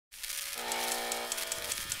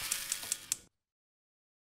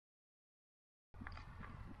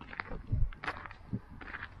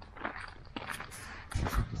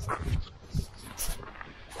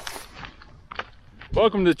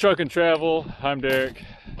Welcome to Truck and Travel. I'm Darrick.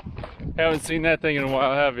 Haven't seen that thing in a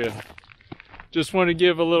while, have you? Just want to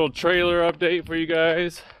give a little trailer update for you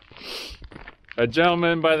guys. A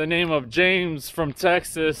gentleman by the name of James from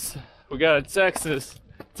Texas. We got a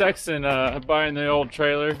Texan buying the old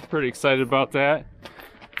trailer. Pretty excited about that.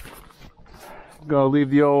 I'm gonna leave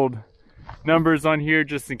the old numbers on here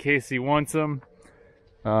just in case he wants them.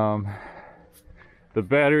 The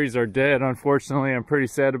batteries are dead, unfortunately. I'm pretty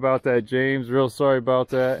sad about that, James. Real sorry about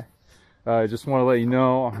that. I just want to let you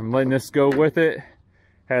know I'm letting this go with it.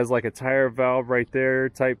 Has like a tire valve right there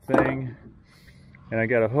type thing. And I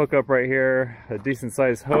got a hookup right here, a decent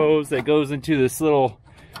sized hose that goes into this little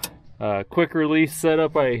quick release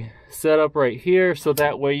setup I set up right here, so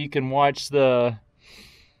that way you can watch the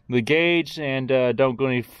gauge and don't go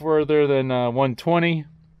any further than 120.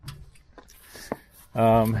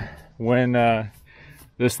 When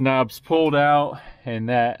this knob's pulled out and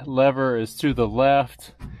that lever is to the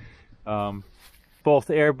left, both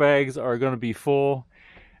airbags are going to be full,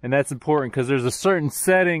 and that's important because there's a certain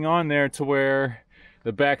setting on there to where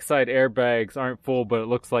the backside airbags aren't full, but it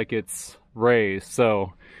looks like it's raised.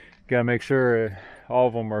 So gotta make sure all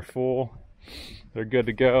of them are full. They're good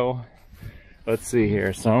to go. Let's see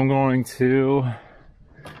here. So I'm going to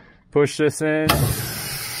push this in,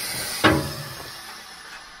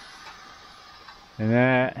 and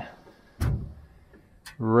that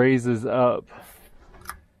raises up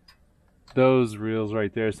those reels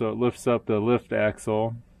right there, so it lifts up the lift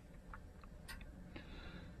axle.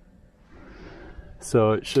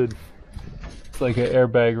 So it should, it's like an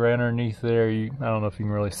airbag right underneath there. I don't know if you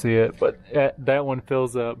can really see it, but that one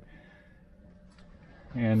fills up,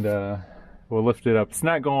 and we'll lift it up. It's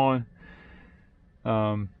not going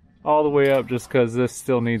all the way up just because this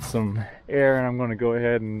still needs some air, and I'm going to go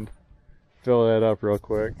ahead and fill that up real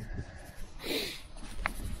quick.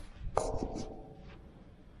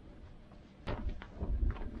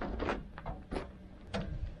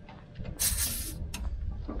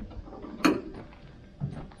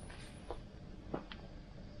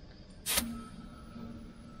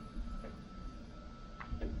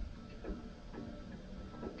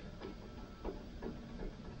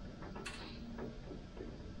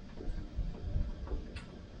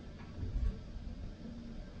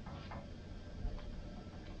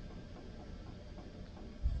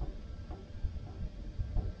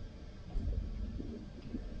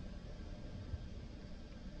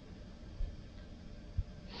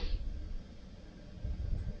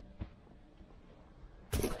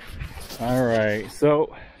 Alright,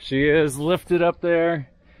 so she is lifted up there,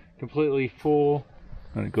 completely full.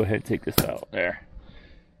 I'm gonna go ahead and take this out there.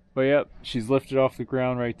 But yep, she's lifted off the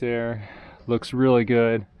ground right there. Looks really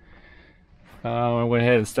good. I went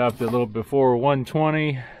ahead and stopped it a little before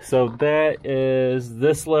 120. So that is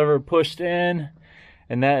this lever pushed in,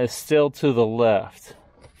 and that is still to the left.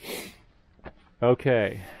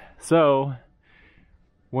 Okay, so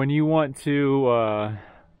when you want to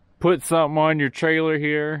put something on your trailer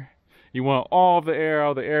here, you want all the air out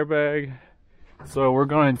of the airbag. So we're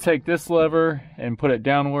going to take this lever and put it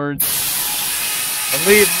downwards and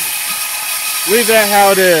leave that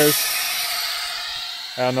how it is.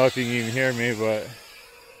 I don't know if you can even hear me, but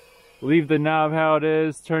leave the knob how it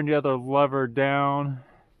is. Turn the other lever down.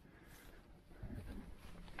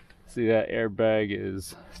 See, that airbag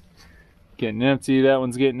is getting empty. That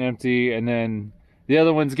one's getting empty, and then the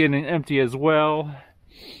other one's getting empty as well.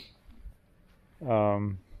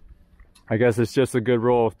 I guess it's just a good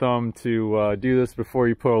rule of thumb to do this before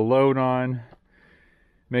you put a load on.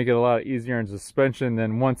 Make it a lot easier in suspension.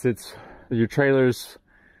 Then once your trailer's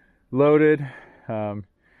loaded, you're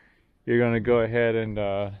going to go ahead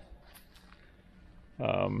and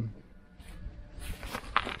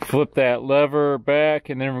flip that lever back,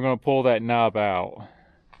 and then we're going to pull that knob out.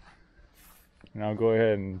 And I'll go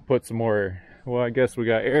ahead and put some more. Well, I guess we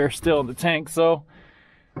got air still in the tank, so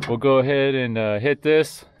we'll go ahead and hit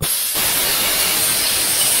this.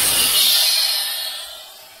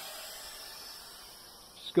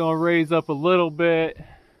 Gonna raise up a little bit,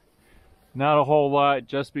 not a whole lot,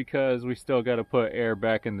 just because we still got to put air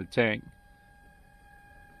back in the tank.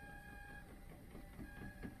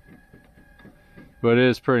 But it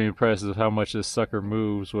is pretty impressive how much this sucker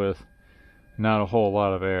moves with not a whole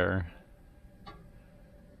lot of air.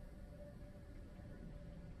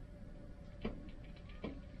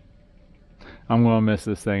 I'm gonna miss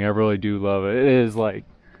this thing. I really do love it. It is like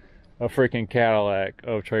a freaking Cadillac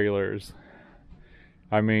of trailers.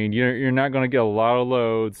 I mean, you're not going to get a lot of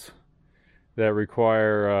loads that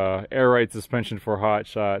require air ride suspension for hot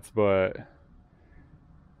shots, but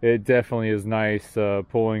it definitely is nice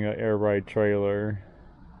pulling an air ride trailer.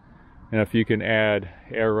 And if you can add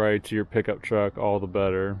air ride to your pickup truck, all the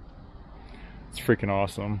better. It's freaking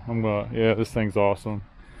awesome. Yeah, this thing's awesome.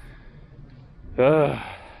 It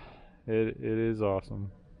is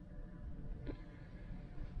awesome.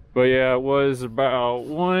 But yeah, it was about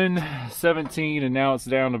 117 and now it's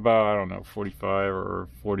down to about, I don't know, 45 or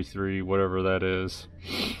 43, whatever that is.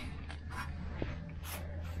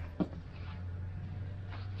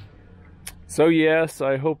 So yes,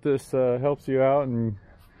 I hope this helps you out. And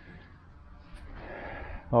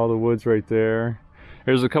all the wood's right there.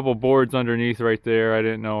 There's a couple boards underneath right there. I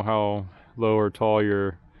didn't know how low or tall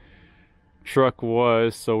your truck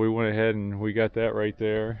was, so we went ahead and we got that right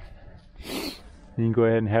there. You can go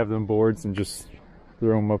ahead and have them boards and just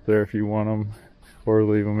throw them up there if you want them, or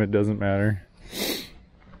leave them, it doesn't matter.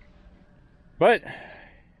 But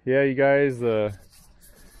yeah, you guys, the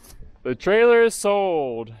trailer is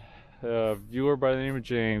sold. Viewer by the name of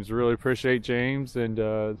James. Really appreciate James,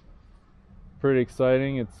 and pretty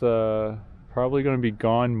exciting. It's probably going to be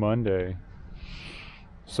gone Monday,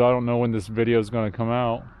 so I don't know when this video is going to come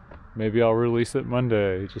out. Maybe I'll release it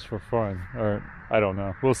Monday just for fun, or I don't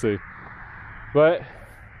know, we'll see. But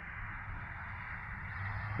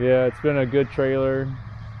yeah, it's been a good trailer.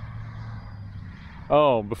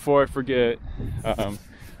 Oh, before I forget,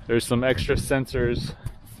 there's some extra sensors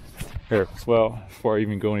here. Well, before I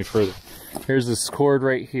even go any further, here's this cord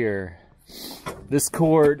right here. This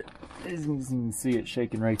cord, as you can see it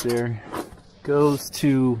shaking right there, goes to,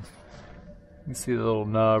 you can see the little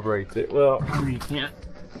knob right there. Well, you can't.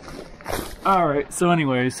 Alright, so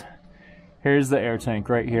anyways, here's the air tank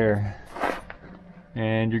right here.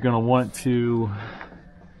 And you're going to want to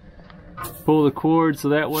pull the cord so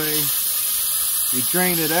that way you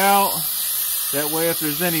drain it out. That way if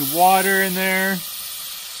there's any water in there,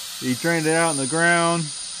 you drain it out in the ground.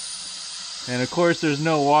 And of course there's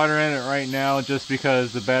no water in it right now just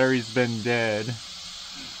because the battery's been dead.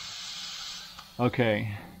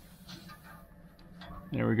 Okay.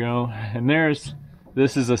 There we go. And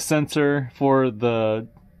this is a sensor for the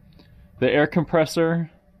air compressor.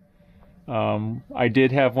 I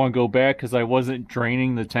did have one go back because I wasn't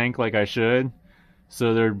draining the tank like I should.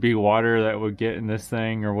 So there'd be water that would get in this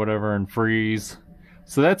thing or whatever and freeze.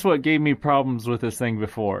 So that's what gave me problems with this thing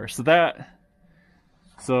before.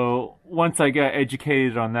 So once I got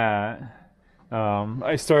educated on that,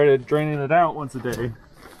 I started draining it out once a day.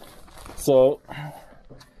 So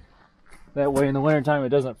that way in the wintertime it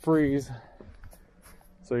doesn't freeze.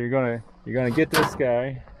 So you're gonna get this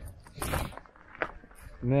guy.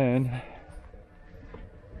 And then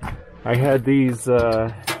I had these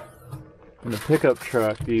in the pickup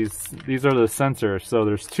truck. These are the sensors. So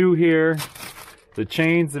there's two here. The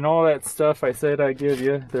chains and all that stuff I said I'd give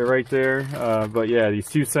you, they're right there. But yeah, these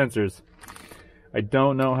two sensors. I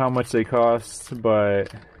don't know how much they cost,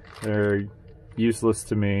 but they're useless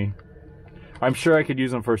to me. I'm sure I could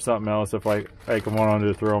use them for something else if I wanted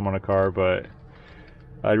to throw them on a car, but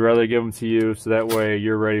I'd rather give them to you so that way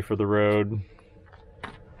you're ready for the road.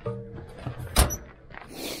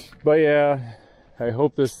 But yeah, I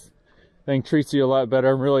hope this thing treats you a lot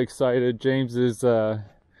better. I'm really excited. James is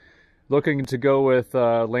looking to go with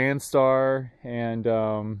Landstar, and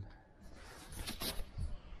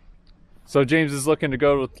so James is looking to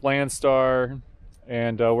go with Landstar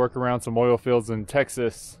and work around some oil fields in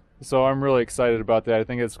Texas. So I'm really excited about that. I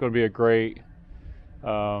think it's going to be a great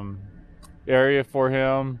area for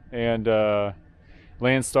him, and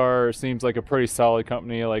Landstar seems like a pretty solid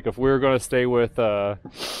company. Like if we were going to stay with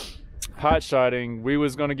hot shotting, we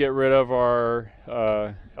was going to get rid of our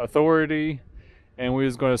authority and we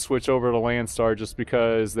was going to switch over to Landstar just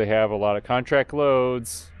because they have a lot of contract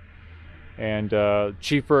loads and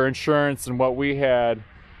cheaper insurance than what we had,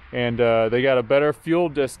 and they got a better fuel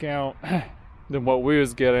discount than what we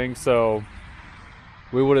was getting, so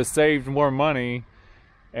we would have saved more money,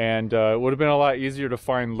 and it would have been a lot easier to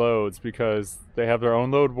find loads because they have their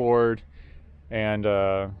own load board, and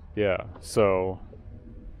yeah, so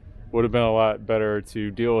would have been a lot better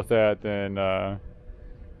to deal with that than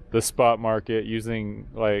the spot market using,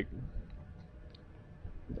 like,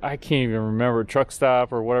 I can't even remember,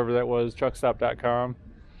 Truckstop or whatever that was, truckstop.com.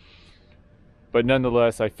 But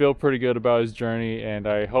nonetheless, I feel pretty good about his journey, and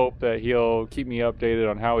I hope that he'll keep me updated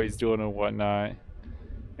on how he's doing and whatnot.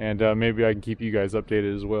 And maybe I can keep you guys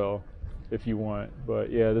updated as well if you want.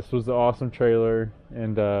 But yeah, this was an awesome trailer,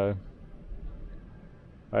 and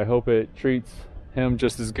I hope it treats him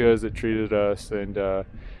just as good as it treated us. And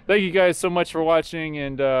thank you guys so much for watching,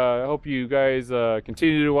 and I hope you guys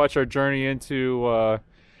continue to watch our journey into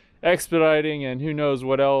expediting, and who knows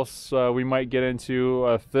what else we might get into,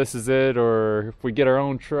 if this is it or if we get our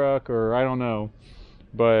own truck, or I don't know.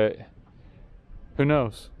 But who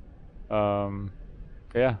knows?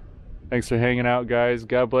 Yeah, thanks for hanging out, guys.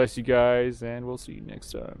 God bless you guys, and we'll see you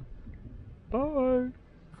next time. Bye.